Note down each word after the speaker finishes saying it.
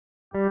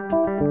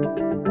Hello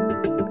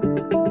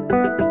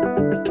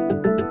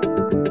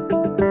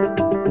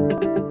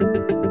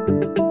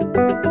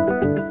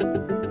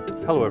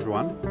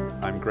everyone,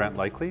 I'm Grant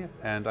Likely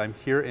and I'm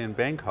here in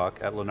Bangkok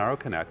at Lenaro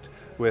Connect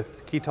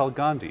with Keetal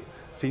Gandhi,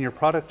 Senior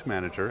Product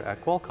Manager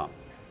at Qualcomm.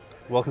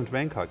 Welcome to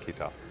Bangkok,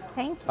 Keetal.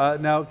 Thank you.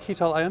 Now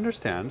Keetal, I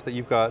understand that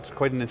you've got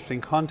quite an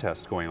interesting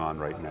contest going on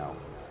right now.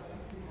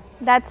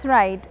 That's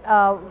right.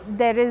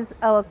 There is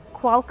a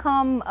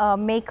Qualcomm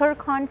Maker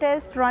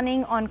contest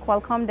running on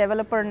Qualcomm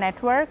Developer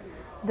Network.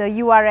 The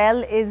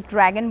URL is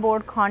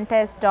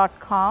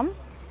dragonboardcontest.com.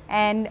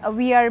 And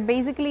we are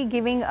basically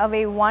giving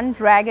away one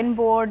Dragon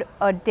board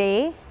a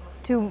day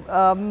to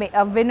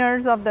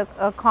winners of the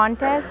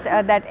contest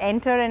that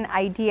enter an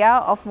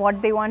idea of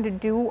what they want to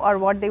do or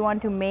what they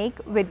want to make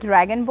with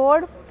Dragon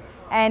board.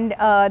 And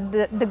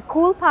the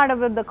cool part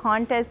of the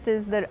contest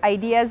is the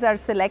ideas are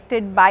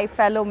selected by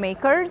fellow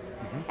makers.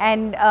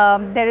 And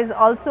there is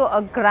also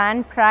a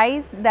grand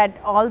prize that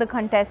all the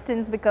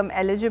contestants become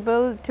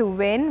eligible to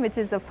win, which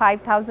is a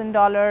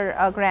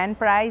 $5,000 grand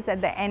prize at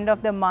the end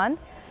of the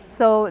month.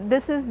 So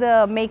this is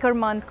the Maker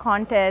Month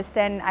contest,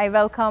 and I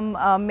welcome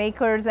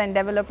makers and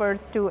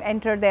developers to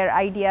enter their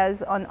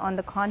ideas on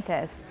the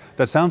contest.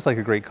 That sounds like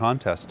a great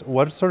contest.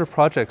 What sort of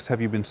projects have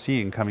you been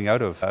seeing coming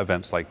out of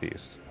events like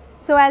these?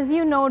 So as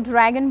you know,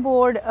 Dragon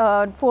Board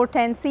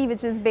 410C,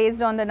 which is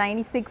based on the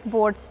 96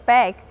 board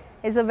spec,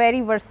 is a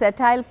very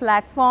versatile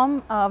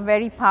platform,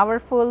 very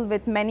powerful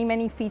with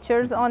many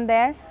features on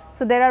there.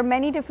 So there are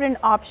many different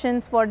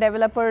options for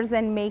developers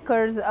and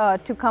makers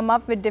to come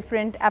up with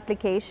different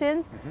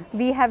applications.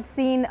 We have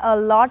seen a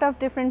lot of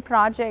different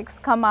projects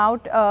come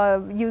out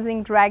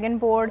using Dragon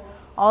Board,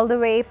 all the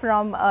way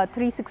from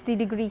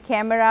 360-degree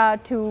camera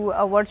to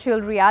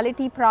virtual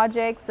reality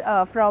projects,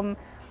 from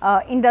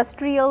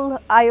industrial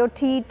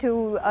IoT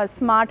to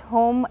smart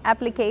home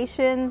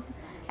applications,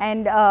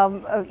 and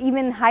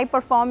even high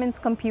performance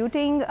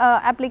computing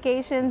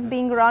applications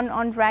being run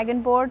on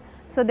Dragon Board.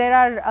 So there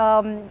are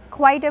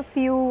quite a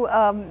few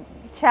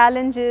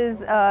challenges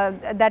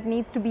that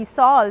needs to be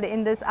solved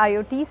in this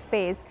IoT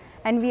space,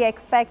 and we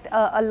expect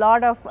a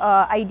lot of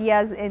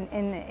ideas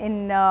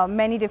in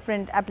many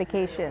different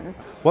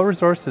applications. What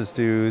resources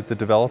do the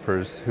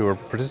developers who are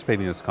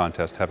participating in this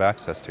contest have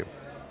access to?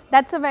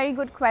 That's a very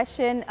good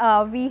question.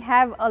 We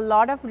have a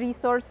lot of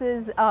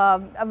resources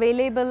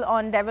available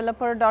on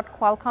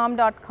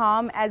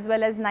developer.qualcomm.com as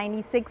well as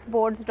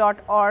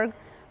 96boards.org.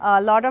 A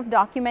lot of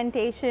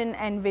documentation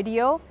and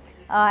video,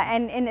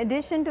 and in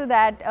addition to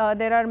that,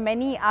 there are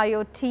many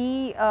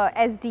IoT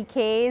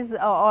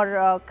SDKs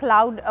or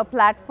cloud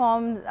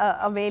platforms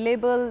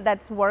available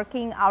that's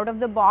working out of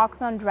the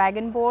box on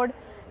Dragon Board,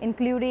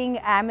 including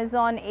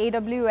Amazon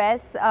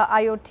AWS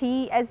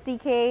IoT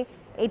SDK,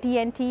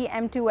 AT&T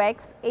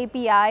M2X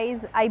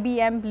APIs,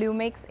 IBM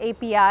Bluemix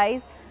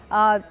APIs.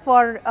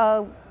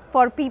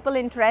 For people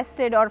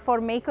interested or for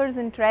makers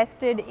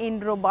interested in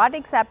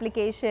robotics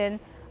application,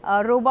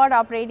 robot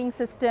operating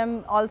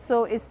system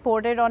also is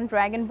ported on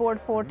Dragon Board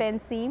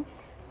 410C.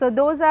 So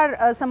those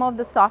are some of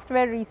the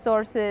software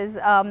resources.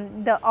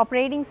 The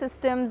operating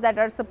systems that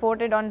are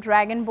supported on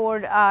Dragon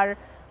Board are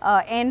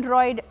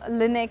Android,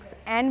 Linux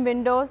and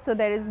Windows. So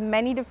there is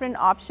many different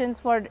options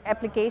for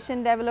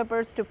application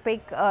developers to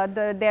pick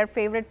their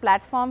favorite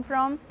platform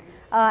from.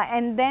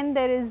 And then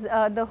there is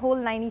the whole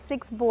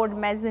 96 board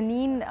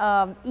mezzanine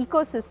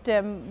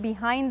ecosystem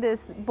behind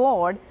this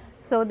board.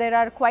 So there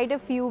are quite a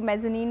few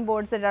mezzanine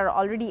boards that are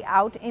already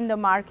out in the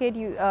market.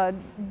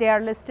 They are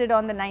listed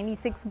on the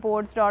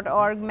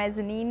 96boards.org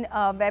mezzanine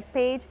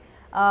webpage.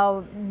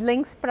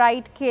 Link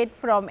Sprite kit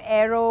from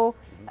Aero.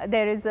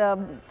 There is a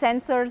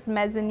Sensors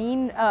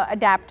mezzanine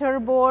adapter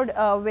board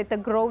with a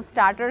Grove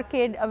starter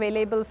kit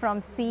available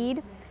from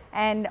Seed.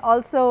 And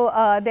also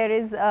there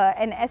is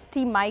an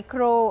ST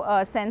Micro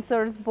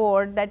sensors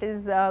board that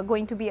is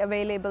going to be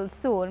available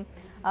soon.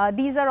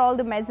 These are all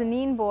the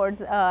mezzanine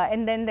boards,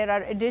 and then there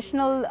are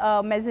additional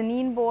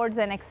mezzanine boards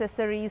and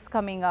accessories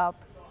coming up.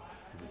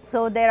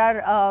 So there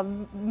are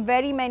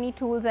very many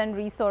tools and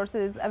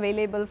resources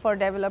available for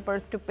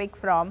developers to pick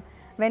from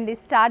when they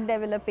start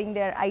developing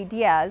their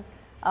ideas.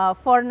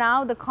 For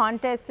now, the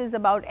contest is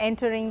about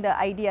entering the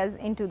ideas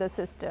into the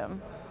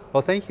system.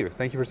 Well, thank you.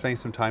 Thank you for spending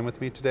some time with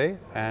me today,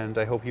 and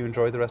I hope you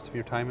enjoy the rest of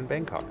your time in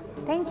Bangkok.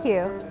 Thank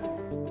you.